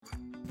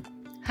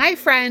Hi,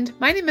 friend.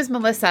 My name is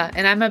Melissa,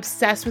 and I'm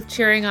obsessed with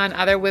cheering on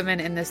other women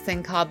in this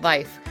thing called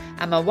life.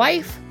 I'm a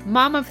wife,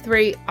 mom of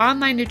 3,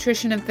 online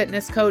nutrition and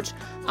fitness coach,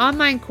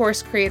 online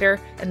course creator,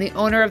 and the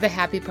owner of the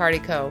Happy Party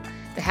Co.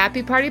 The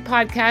Happy Party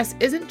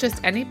podcast isn't just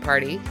any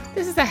party.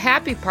 This is a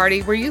happy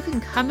party where you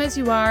can come as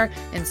you are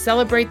and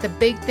celebrate the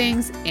big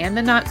things and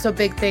the not so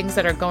big things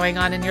that are going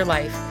on in your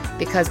life,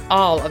 because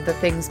all of the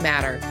things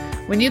matter.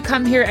 When you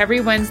come here every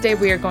Wednesday,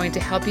 we are going to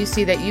help you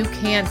see that you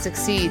can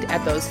succeed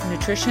at those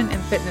nutrition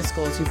and fitness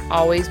goals you've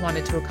always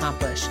wanted to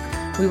accomplish.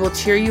 We will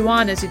cheer you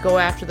on as you go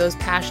after those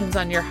passions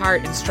on your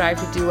heart and strive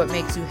to do what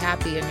makes you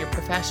happy in your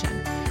profession.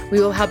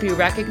 We will help you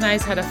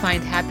recognize how to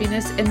find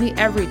happiness in the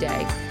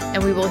everyday,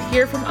 and we will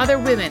hear from other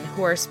women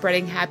who are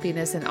spreading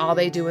happiness in all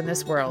they do in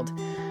this world.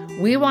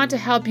 We want to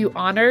help you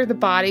honor the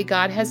body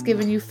God has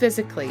given you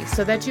physically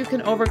so that you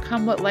can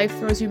overcome what life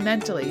throws you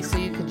mentally so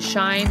you can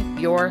shine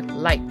your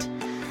light.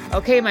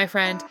 Okay, my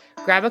friend,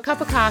 grab a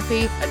cup of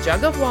coffee, a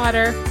jug of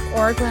water,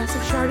 or a glass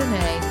of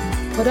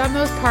Chardonnay, put on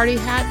those party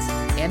hats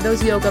and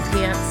those yoga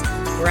pants,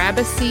 grab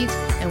a seat,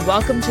 and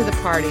welcome to the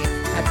party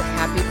at the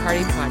Happy Party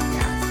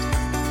Podcast.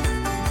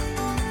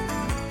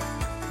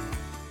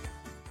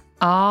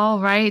 All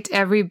right,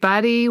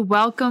 everybody,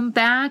 welcome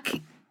back.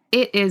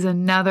 It is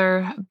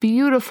another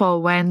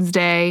beautiful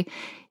Wednesday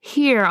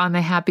here on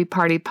the Happy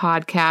Party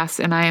Podcast,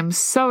 and I am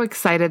so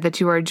excited that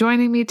you are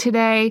joining me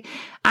today.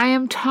 I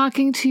am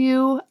talking to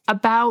you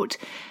about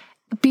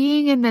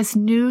being in this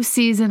new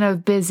season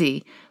of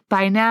busy.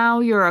 By now,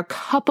 you're a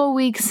couple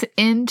weeks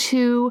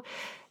into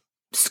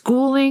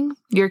schooling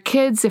your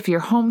kids, if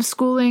you're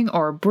homeschooling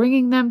or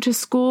bringing them to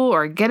school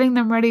or getting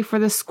them ready for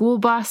the school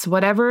bus,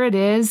 whatever it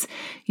is,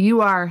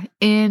 you are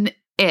in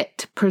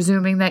it,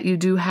 presuming that you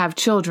do have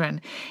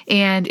children.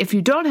 And if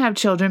you don't have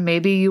children,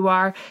 maybe you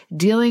are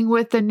dealing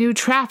with the new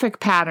traffic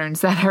patterns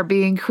that are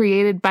being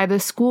created by the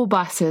school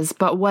buses.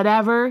 But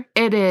whatever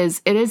it is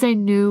a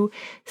new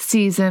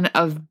season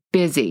of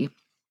busy.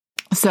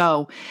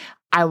 So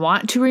I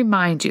want to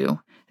remind you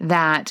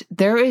that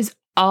there is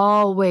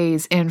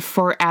always and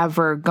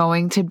forever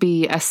going to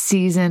be a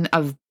season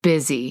of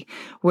busy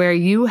where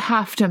you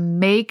have to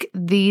make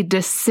the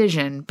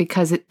decision,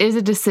 because it is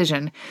a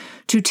decision,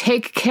 to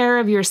take care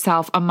of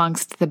yourself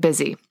amongst the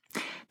busy.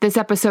 This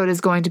episode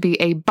is going to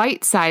be a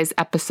bite-sized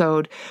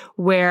episode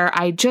where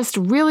I just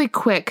really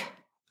quick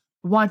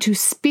want to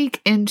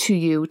speak into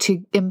you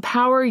to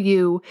empower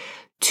you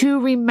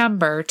to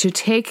remember to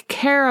take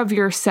care of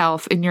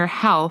yourself and your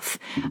health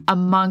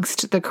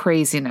amongst the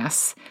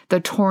craziness,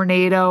 the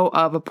tornado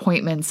of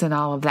appointments and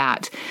all of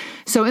that.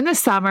 So in the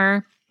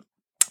summer,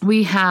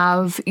 we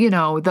have,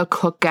 the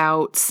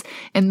cookouts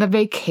and the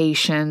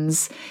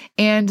vacations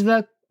and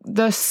the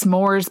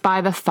s'mores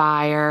by the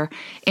fire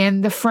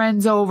and the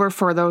friends over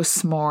for those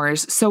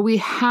s'mores. So we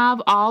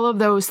have all of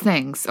those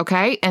things,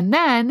 okay? And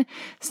then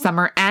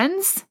summer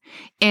ends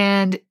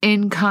and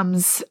in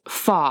comes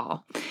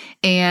fall.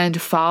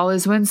 And fall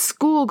is when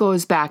school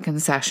goes back in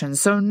session.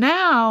 So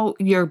now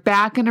you're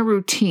back in a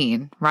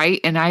routine,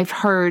 right? And I've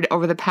heard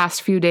over the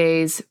past few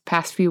days,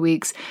 past few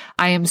weeks,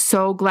 I am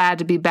so glad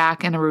to be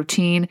back in a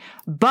routine,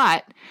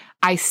 but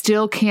I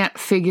still can't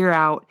figure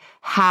out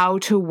how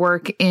to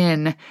work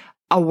in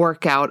a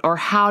workout or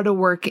how to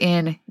work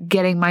in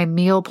getting my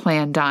meal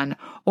plan done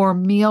or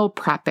meal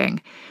prepping.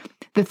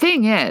 The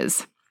thing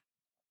is,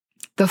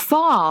 the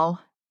fall,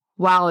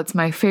 while it's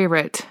my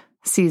favorite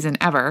season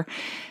ever,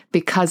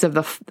 because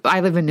of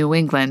I live in New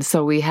England,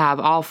 so we have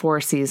all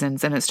 4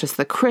 seasons and it's just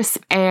the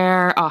crisp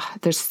air. Oh,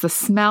 there's the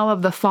smell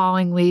of the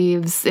falling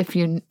leaves. If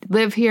you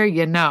live here,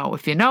 you know.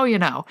 If you know, you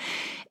know.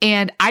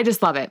 And I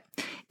just love it.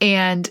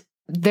 And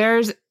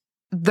there's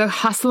the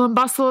hustle and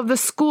bustle of the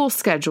school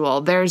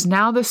schedule. There's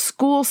now the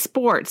school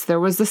sports. There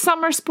was the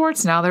summer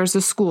sports. Now there's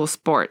the school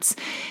sports.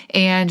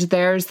 And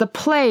there's the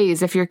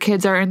plays if your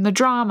kids are in the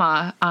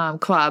drama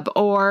club,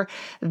 or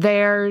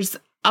there's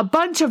a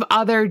bunch of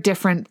other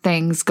different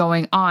things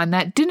going on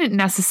that didn't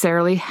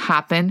necessarily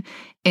happen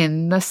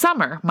in the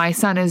summer. My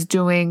son is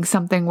doing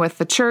something with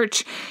the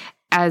church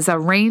as a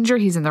ranger.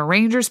 He's in the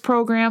Rangers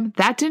program.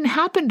 That didn't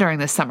happen during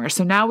the summer.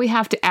 So now we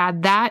have to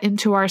add that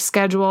into our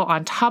schedule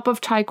on top of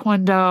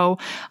Taekwondo,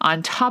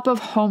 on top of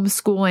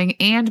homeschooling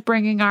and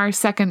bringing our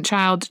second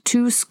child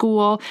to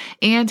school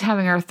and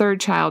having our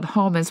third child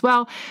home as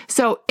well.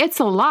 So it's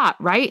a lot,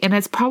 right? And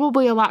it's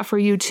probably a lot for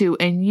you too.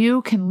 And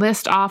you can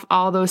list off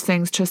all those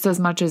things just as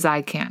much as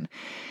I can.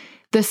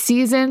 The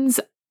seasons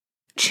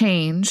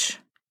change,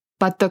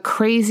 but the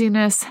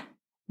craziness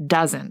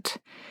doesn't.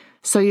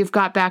 So you've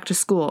got back to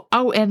school.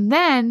 Oh, and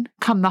then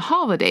come the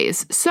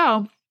holidays.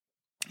 So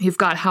you've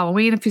got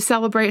Halloween if you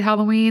celebrate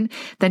Halloween.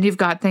 Then you've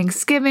got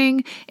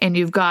Thanksgiving and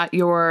you've got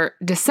your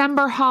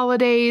December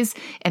holidays.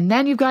 And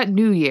then you've got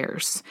New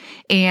Year's.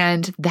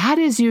 And that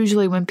is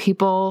usually when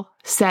people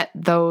set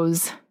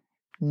those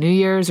New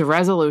Year's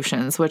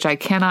resolutions, which I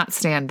cannot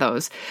stand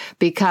those,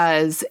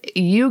 because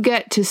you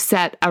get to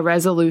set a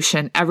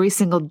resolution every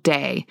single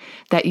day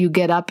that you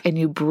get up and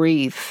you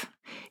breathe.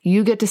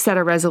 You get to set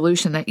a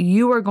resolution that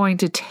you are going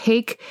to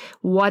take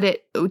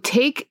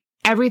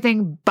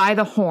everything by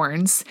the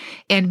horns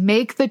and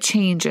make the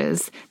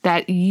changes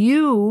that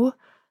you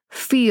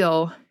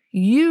feel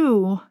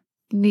you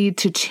need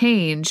to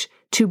change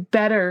to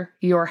better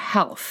your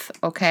health.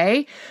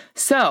 Okay.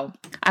 So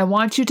I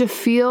want you to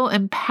feel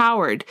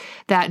empowered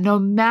that no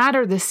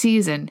matter the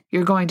season,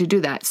 you're going to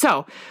do that.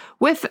 So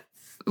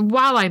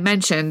while I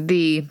mentioned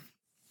the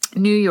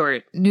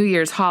New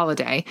Year's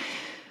holiday,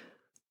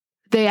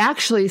 they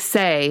actually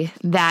say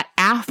that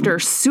after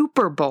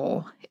Super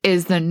Bowl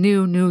is the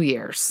New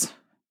Year's,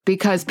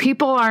 because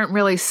people aren't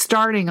really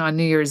starting on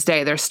New Year's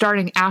Day. They're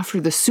starting after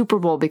the Super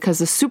Bowl because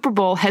the Super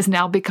Bowl has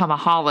now become a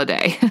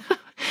holiday.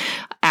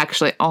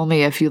 Actually,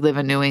 only if you live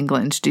in New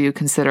England do you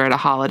consider it a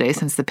holiday,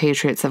 since the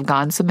Patriots have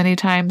gone so many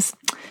times.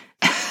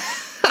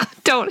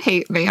 Don't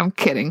hate me. I'm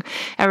kidding.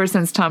 Ever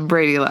since Tom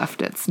Brady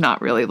left, it's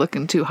not really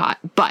looking too hot.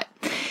 But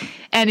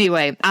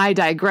anyway, I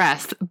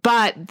digress.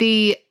 But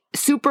the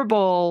Super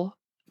Bowl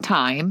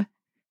time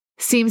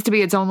seems to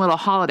be its own little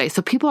holiday.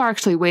 So people are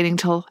actually waiting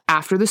till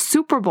after the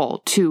Super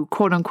Bowl to,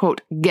 quote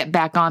unquote, get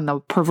back on the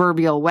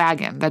proverbial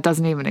wagon that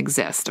doesn't even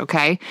exist.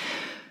 Okay.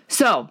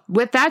 So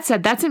with that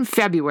said, that's in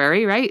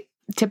February, right?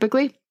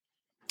 Typically.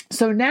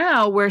 So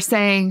now we're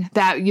saying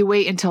that you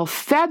wait until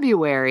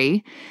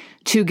February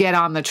to get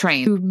on the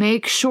train, to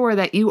make sure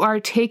that you are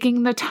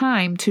taking the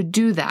time to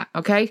do that.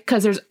 Okay.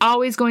 Because there's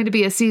always going to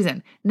be a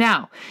season.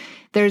 Now,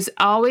 there's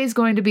always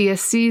going to be a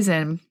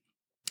season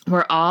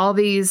where all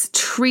these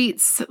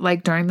treats,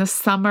 like during the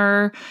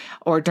summer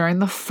or during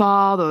the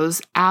fall,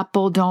 those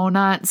apple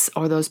donuts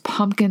or those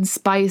pumpkin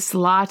spice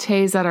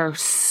lattes that are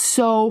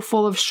so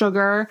full of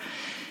sugar,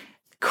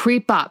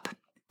 creep up.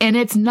 And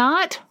it's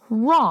not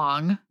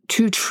wrong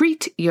to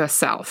treat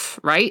yourself,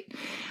 right?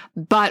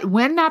 But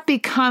when that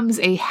becomes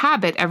a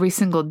habit every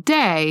single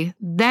day,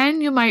 then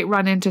you might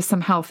run into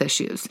some health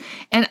issues.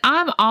 And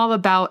I'm all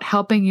about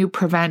helping you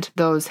prevent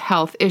those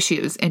health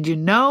issues. And you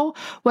know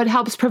what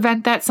helps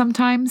prevent that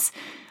sometimes,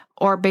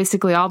 or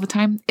basically all the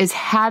time, is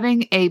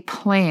having a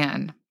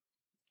plan.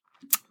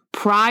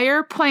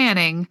 Prior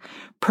planning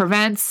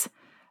prevents,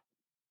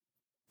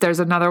 there's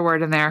another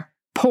word in there,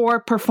 poor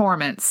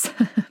performance.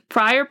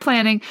 Prior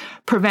planning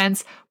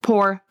prevents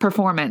poor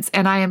performance.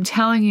 And I am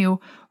telling you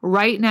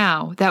right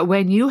now that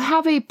when you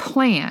have a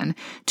plan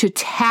to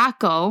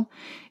tackle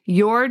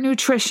your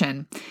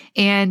nutrition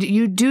and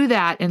you do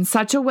that in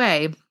such a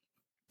way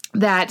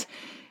that,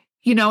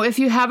 you know, if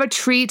you have a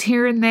treat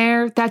here and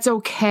there, that's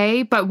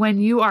okay. But when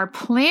you are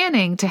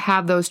planning to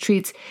have those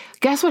treats,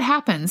 guess what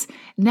happens?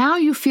 Now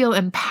you feel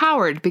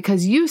empowered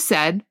because you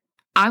said,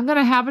 I'm going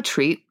to have a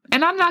treat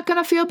and I'm not going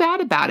to feel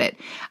bad about it.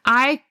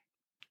 I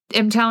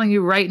am telling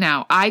you right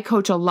now, I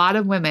coach a lot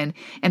of women,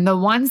 and the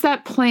ones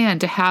that plan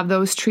to have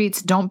those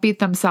treats don't beat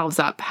themselves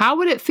up. How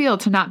would it feel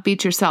to not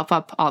beat yourself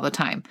up all the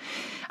time?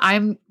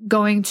 I'm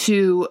going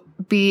to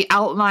be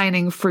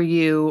outlining for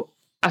you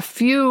a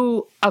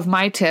few of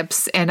my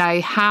tips, and I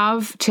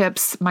have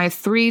tips, my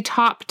 3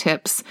 top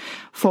tips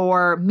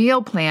for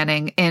meal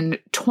planning in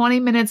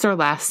 20 minutes or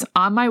less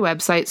on my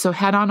website. So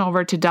head on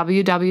over to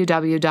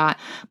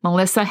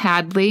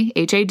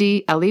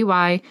www.melissahadley,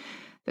 Hadley,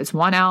 there's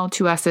 1 L,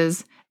 2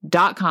 S's,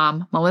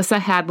 .com,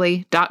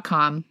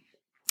 melissahadley.com,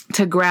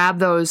 to grab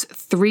those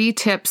 3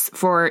 tips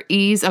for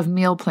ease of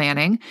meal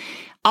planning.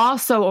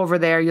 Also over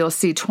there, you'll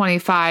see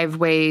 25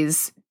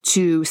 ways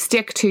to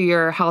stick to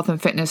your health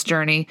and fitness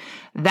journey.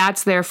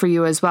 That's there for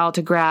you as well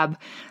to grab.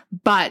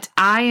 But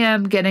I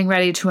am getting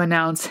ready to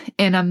announce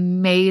an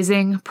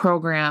amazing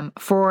program.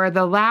 For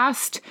the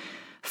last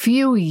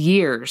few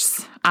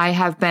years, I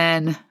have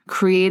been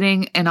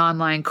creating an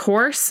online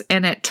course,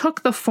 and it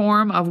took the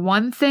form of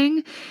one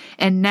thing.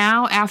 And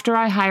now, after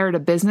I hired a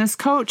business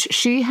coach,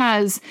 she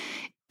has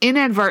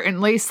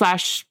inadvertently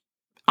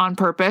 / on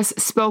purpose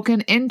spoken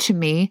into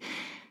me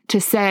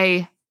to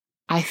say,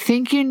 I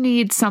think you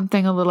need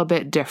something a little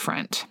bit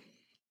different.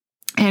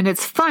 And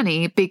it's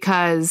funny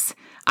because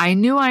I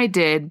knew I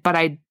did, but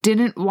I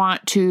didn't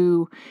want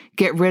to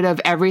get rid of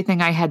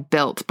everything I had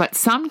built. But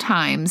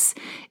sometimes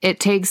it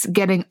takes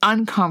getting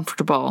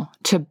uncomfortable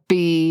to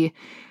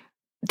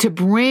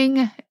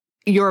bring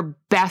your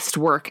best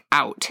work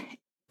out.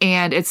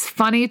 And it's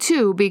funny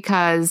too,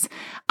 because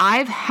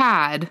I've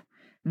had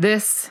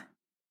this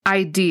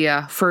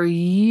idea for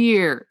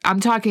years. I'm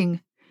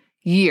talking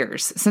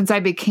years since I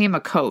became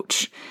a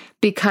coach,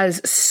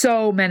 because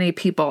so many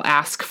people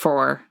ask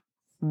for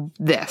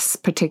this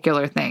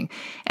particular thing.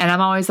 And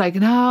I'm always like,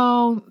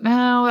 no,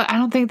 I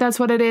don't think that's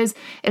what it is.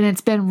 And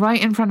it's been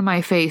right in front of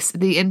my face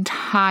the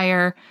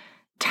entire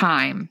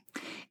time.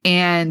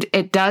 And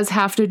it does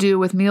have to do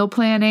with meal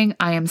planning.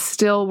 I am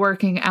still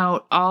working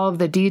out all of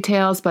the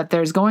details, but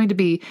there's going to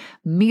be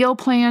meal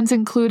plans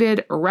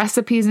included,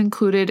 recipes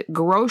included,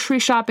 grocery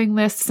shopping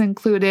lists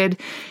included,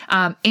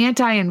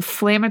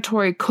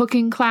 anti-inflammatory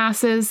cooking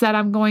classes that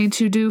I'm going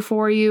to do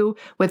for you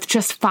with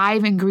just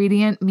 5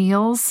 ingredient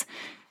meals.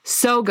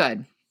 So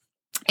good.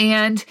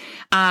 And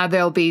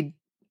there'll be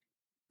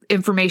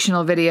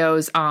informational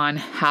videos on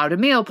how to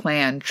meal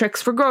plan,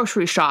 tricks for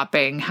grocery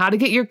shopping, how to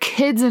get your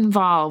kids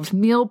involved,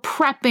 meal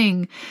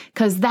prepping,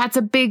 because that's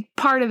a big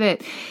part of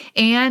it.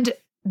 And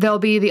there'll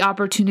be the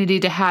opportunity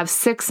to have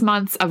 6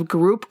 months of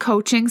group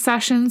coaching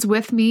sessions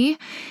with me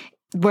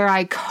where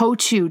I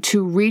coach you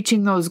to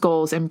reaching those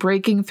goals and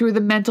breaking through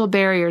the mental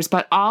barriers.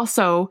 But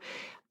also,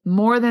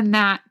 more than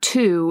that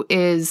too,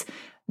 is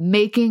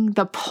making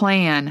the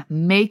plan,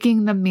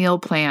 making the meal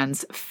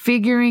plans,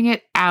 figuring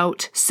it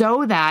out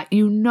so that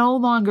you no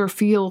longer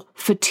feel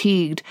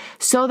fatigued,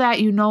 so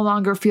that you no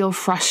longer feel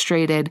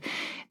frustrated.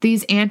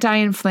 These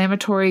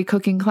anti-inflammatory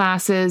cooking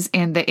classes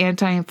and the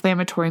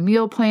anti-inflammatory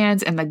meal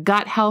plans and the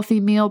gut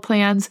healthy meal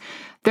plans,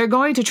 they're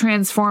going to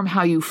transform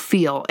how you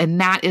feel. And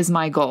that is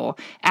my goal.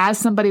 As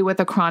somebody with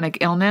a chronic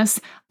illness,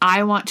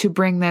 I want to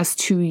bring this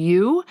to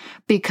you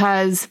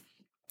because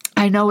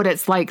I know what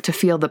it's like to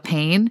feel the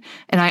pain,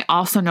 and I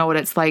also know what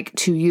it's like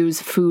to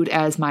use food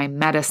as my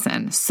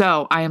medicine.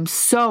 So I am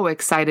so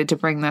excited to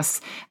bring this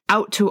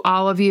out to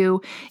all of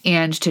you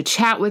and to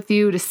chat with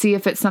you to see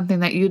if it's something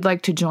that you'd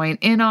like to join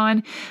in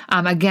on.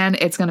 Again,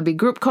 it's going to be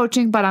group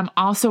coaching, but I'm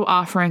also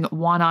offering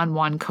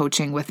one-on-one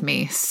coaching with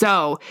me.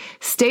 So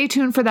stay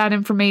tuned for that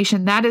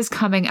information. That is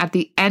coming at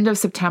the end of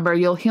September.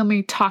 You'll hear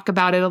me talk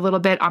about it a little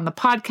bit on the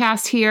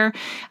podcast here,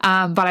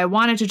 but I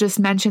wanted to just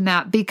mention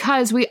that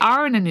because we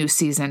are in a new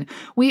season.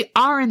 We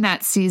are in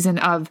that season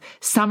of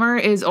summer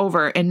is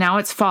over and now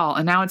it's fall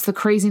and now it's the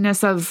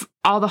craziness of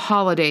all the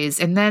holidays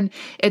and then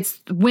it's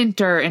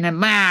winter and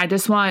I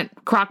just want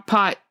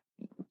crock-pot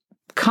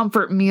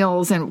comfort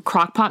meals, and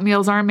crock-pot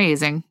meals are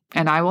amazing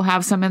and I will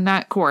have some in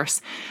that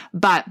course.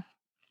 But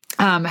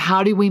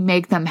how do we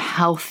make them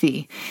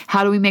healthy?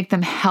 How do we make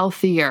them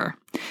healthier?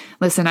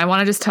 Listen, I want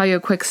to just tell you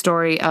a quick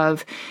story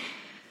of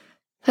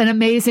an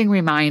amazing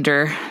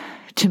reminder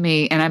to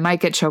me, and I might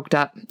get choked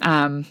up.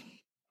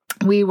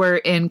 We were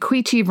in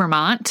Quechee,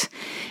 Vermont.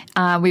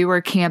 We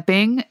were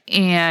camping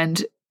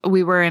and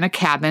we were in a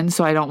cabin,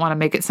 so I don't want to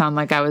make it sound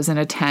like I was in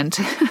a tent.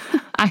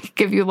 I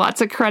give you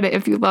lots of credit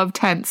if you love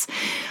tents.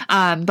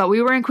 But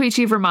we were in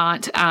Quechee,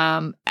 Vermont,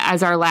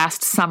 as our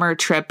last summer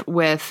trip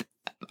with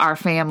our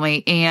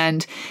family,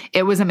 and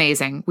it was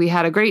amazing. We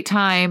had a great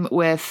time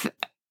with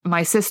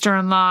my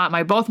sister-in-law,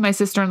 both my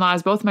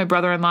sister-in-laws, both my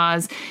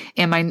brother-in-laws,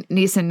 and my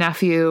niece and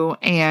nephew.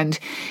 And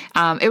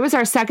it was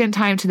our second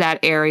time to that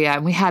area,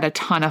 and we had a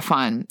ton of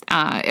fun.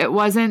 It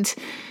wasn't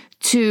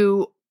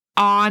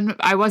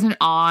I wasn't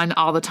on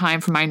all the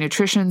time for my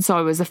nutrition, so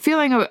I was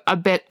feeling a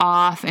bit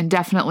off and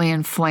definitely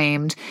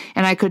inflamed.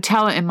 And I could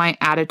tell it in my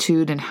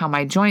attitude and how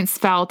my joints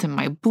felt and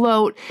my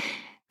bloat.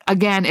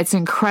 Again, it's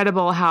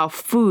incredible how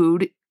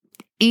food,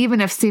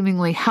 even if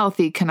seemingly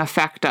healthy, can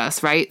affect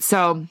us, right?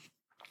 So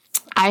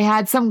I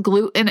had some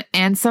gluten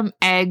and some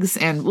eggs,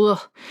 and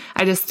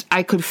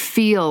I could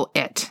feel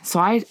it. So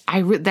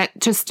that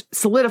just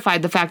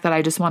solidified the fact that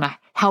I just want to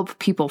help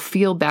people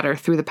feel better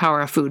through the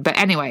power of food. But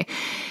anyway,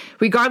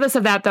 regardless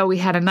of that, though, we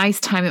had a nice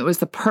time. It was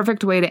the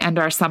perfect way to end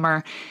our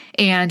summer.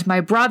 And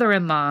my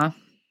brother-in-law,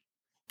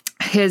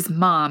 his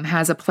mom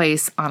has a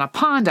place on a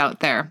pond out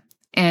there.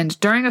 And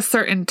during a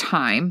certain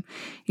time,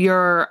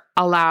 you're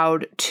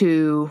allowed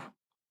to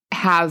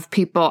have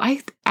people,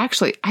 I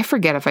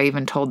forget if I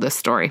even told this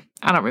story.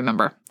 I don't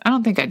remember. I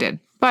don't think I did,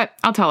 but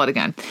I'll tell it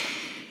again.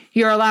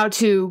 You're allowed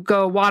to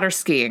go water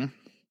skiing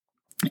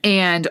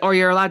or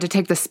you're allowed to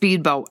take the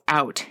speedboat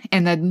out,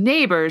 and the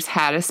neighbors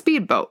had a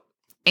speedboat.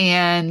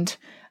 And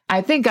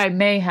I think I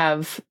may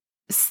have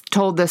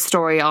told this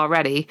story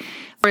already.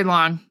 Very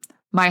long.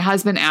 My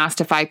husband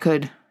asked if I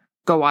could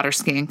go water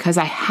skiing because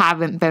I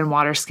haven't been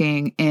water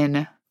skiing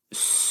in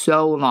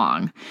so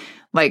long,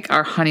 like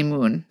our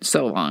honeymoon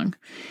so long.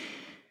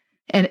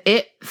 And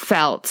it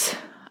felt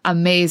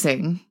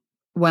amazing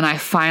when I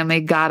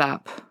finally got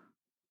up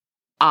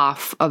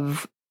off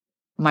of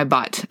my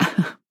butt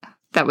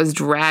that was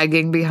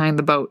dragging behind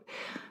the boat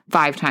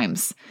 5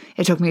 times.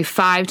 It took me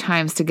 5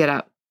 times to get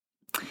up.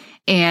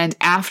 And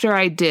after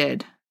I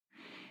did,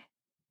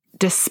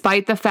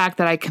 despite the fact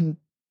that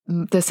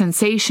the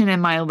sensation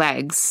in my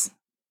legs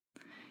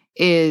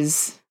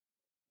is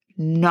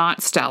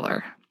not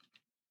stellar.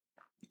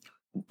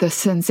 The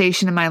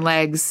sensation in my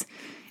legs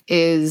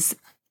is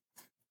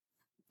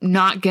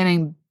not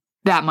getting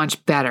that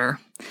much better.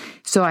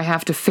 So I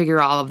have to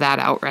figure all of that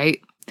out,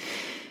 right?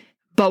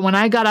 But when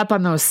I got up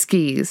on those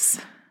skis,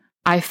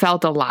 I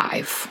felt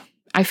alive.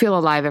 I feel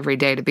alive every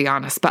day, to be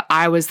honest. But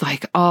I was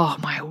like, oh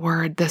my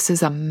word, this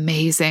is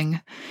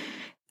amazing.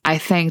 I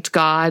thanked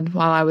God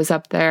while I was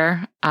up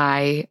there.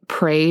 I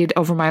prayed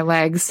over my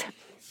legs.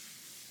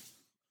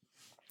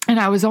 And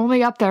I was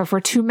only up there for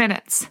 2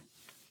 minutes.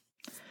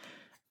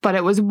 But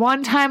it was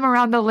one time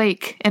around the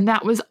lake, and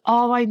that was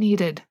all I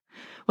needed,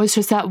 was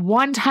just that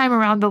one time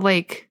around the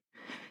lake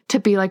to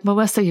be like,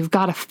 Melissa, you've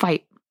got to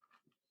fight.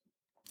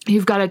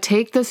 You've got to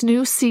take this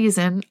new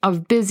season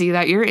of busy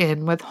that you're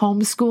in with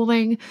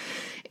homeschooling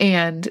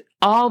and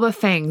all the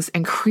things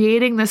and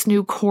creating this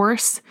new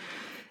course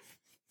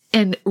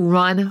and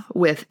run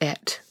with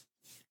it.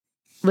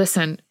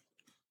 Listen,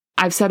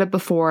 I've said it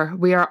before,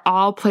 we are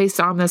all placed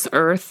on this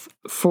earth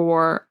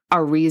for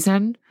a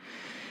reason.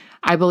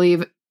 I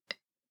believe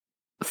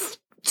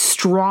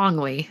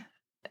strongly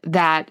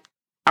that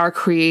our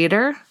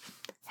Creator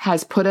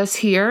has put us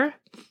here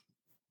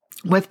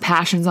with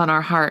passions on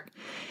our heart.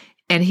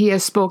 And He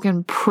has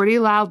spoken pretty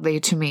loudly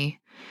to me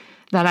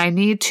that I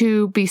need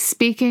to be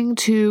speaking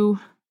to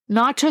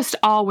not just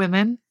all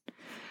women,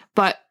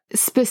 but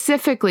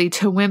specifically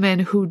to women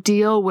who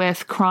deal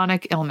with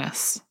chronic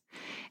illness,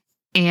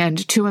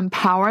 and to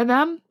empower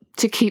them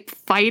to keep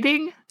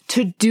fighting,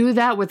 to do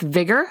that with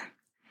vigor.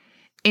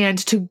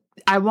 And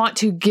I want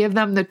to give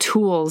them the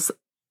tools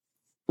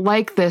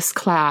like this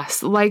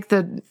class, like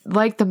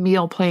the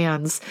meal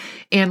plans,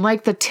 and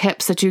like the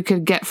tips that you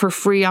could get for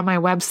free on my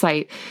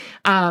website.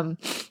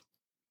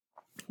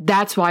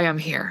 That's why I'm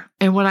here.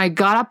 And when I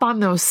got up on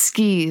those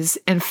skis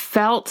and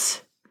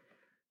felt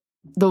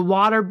the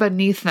water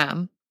beneath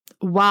them,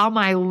 while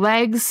my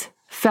legs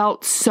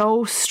felt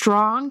so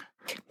strong,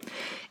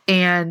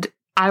 and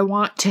I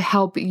want to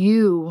help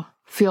you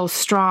feel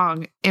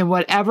strong in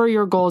whatever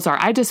your goals are.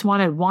 I just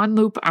wanted one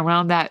loop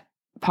around that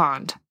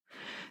pond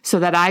so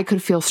that I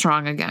could feel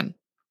strong again.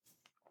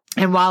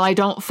 And while I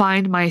don't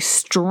find my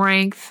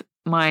strength,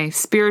 my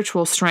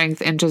spiritual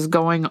strength in just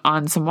going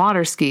on some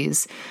water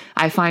skis,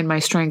 I find my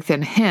strength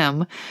in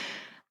Him.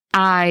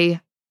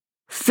 I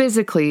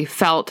physically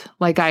felt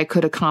like I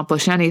could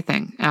accomplish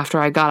anything after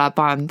I got up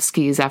on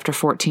skis after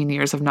 14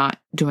 years of not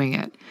doing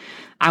it.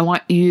 I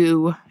want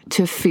you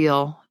to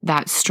feel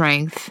that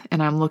strength,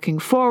 and I'm looking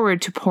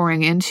forward to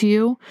pouring into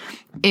you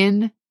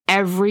in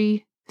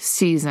every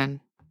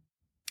season.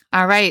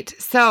 All right,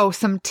 so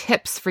some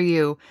tips for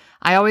you.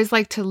 I always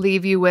like to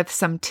leave you with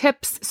some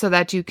tips so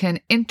that you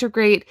can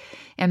integrate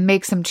and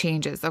make some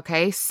changes,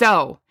 okay?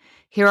 So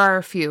here are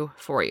a few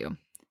for you.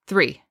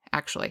 3,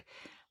 actually.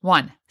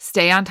 1,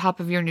 stay on top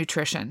of your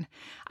nutrition.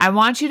 I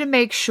want you to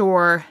make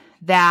sure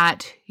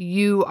that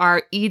you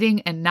are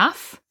eating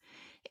enough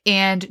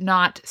and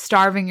not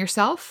starving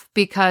yourself,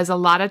 because a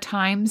lot of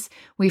times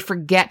we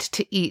forget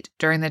to eat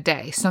during the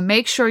day. So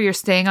make sure you're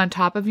staying on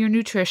top of your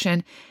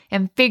nutrition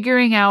and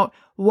figuring out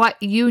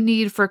what you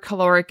need for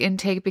caloric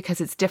intake, because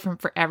it's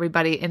different for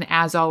everybody. And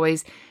as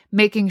always,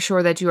 making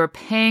sure that you are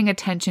paying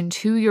attention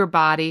to your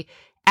body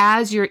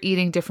as you're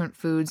eating different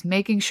foods,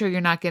 making sure you're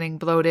not getting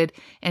bloated.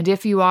 And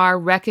if you are,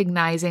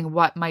 recognizing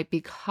what might be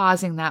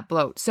causing that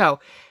bloat. So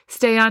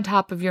stay on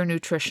top of your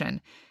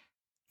nutrition.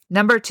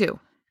 Number 2,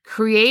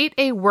 create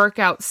a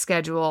workout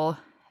schedule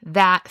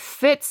that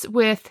fits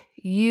with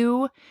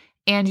you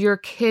and your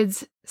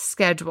kids'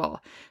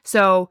 schedule.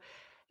 So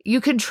you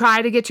can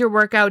try to get your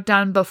workout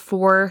done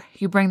before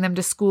you bring them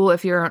to school.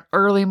 If you're an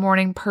early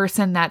morning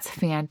person, that's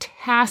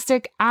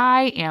fantastic.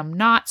 I am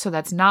not, so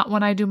that's not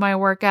when I do my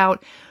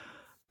workout.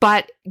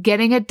 But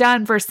getting it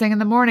done first thing in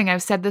the morning,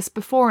 I've said this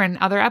before in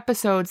other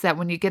episodes, that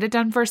when you get it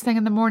done first thing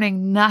in the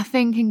morning,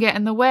 nothing can get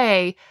in the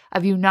way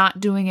of you not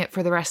doing it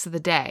for the rest of the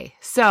day.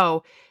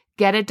 So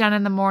get it done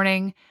in the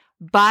morning,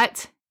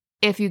 but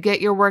if you get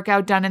your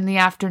workout done in the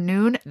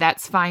afternoon,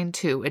 that's fine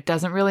too. It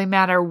doesn't really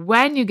matter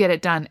when you get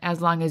it done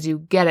as long as you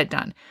get it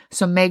done.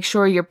 So make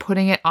sure you're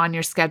putting it on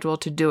your schedule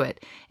to do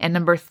it. And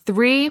number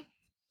 3,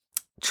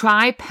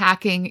 try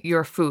packing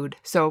your food.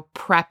 So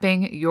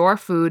prepping your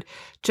food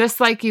just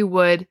like you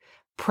would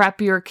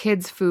prep your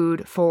kids'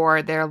 food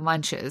for their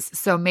lunches.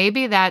 So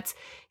maybe that's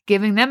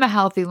giving them a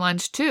healthy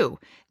lunch too,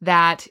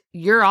 that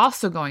you're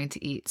also going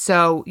to eat.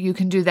 So you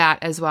can do that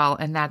as well.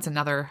 And that's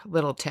another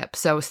little tip.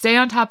 So stay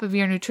on top of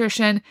your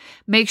nutrition.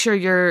 Make sure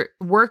you're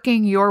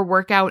working your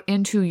workout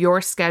into your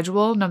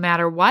schedule no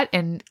matter what,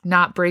 and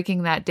not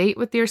breaking that date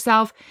with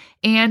yourself.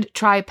 And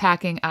try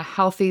packing a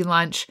healthy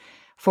lunch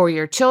for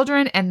your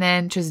children, and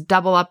then just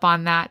double up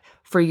on that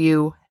for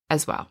you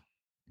as well.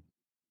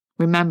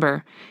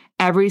 Remember,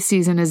 every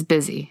season is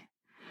busy,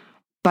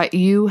 but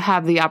you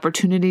have the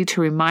opportunity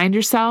to remind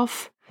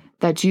yourself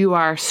that you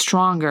are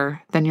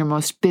stronger than your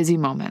most busy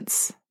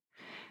moments.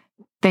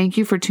 Thank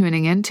you for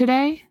tuning in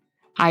today.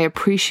 I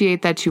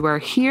appreciate that you are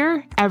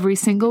here every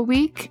single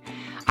week.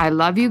 I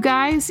love you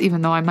guys,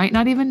 even though I might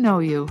not even know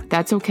you.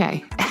 That's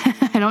okay.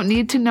 I don't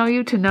need to know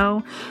you to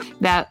know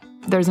that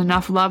there's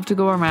enough love to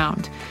go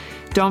around.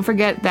 Don't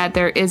forget that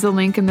there is a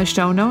link in the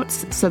show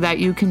notes so that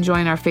you can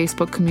join our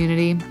Facebook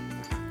community.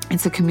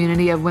 It's a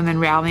community of women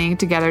rallying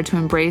together to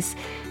embrace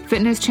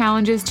fitness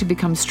challenges to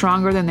become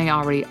stronger than they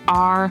already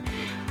are.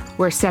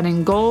 We're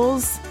setting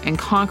goals and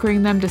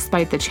conquering them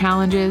despite the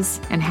challenges,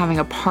 and having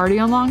a party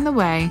along the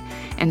way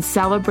and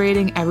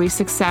celebrating every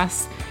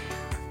success.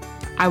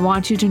 I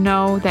want you to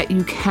know that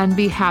you can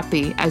be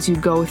happy as you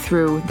go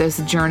through this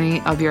journey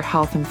of your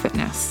health and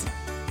fitness.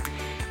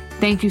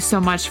 Thank you so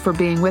much for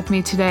being with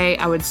me today.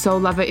 I would so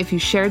love it if you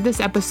shared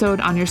this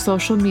episode on your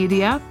social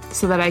media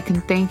so that I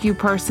can thank you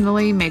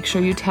personally. Make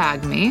sure you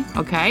tag me,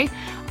 okay?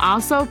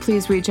 Also,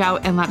 please reach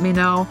out and let me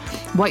know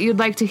what you'd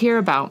like to hear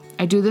about.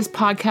 I do this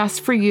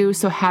podcast for you,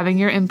 so having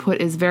your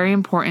input is very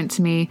important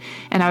to me.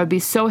 And I would be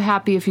so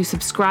happy if you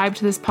subscribe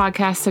to this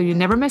podcast so you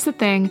never miss a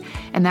thing.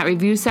 And that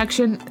review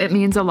section, it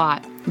means a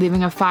lot.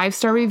 Leaving a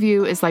 5-star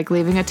review is like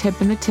leaving a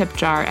tip in the tip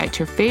jar at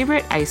your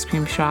favorite ice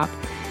cream shop.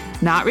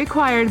 Not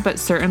required, but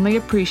certainly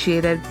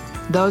appreciated.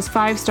 Those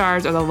 5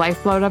 stars are the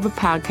lifeblood of a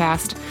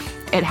podcast.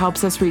 It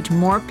helps us reach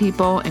more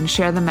people and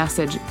share the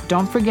message.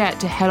 Don't forget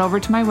to head over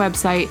to my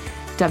website,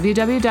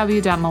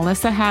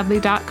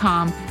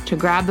 www.melissahadley.com, to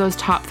grab those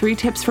top 3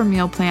 tips for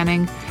meal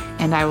planning,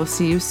 and I will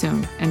see you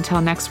soon.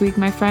 Until next week,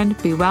 my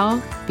friend, be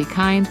well, be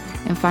kind,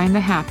 and find the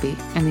happy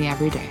in the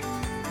everyday.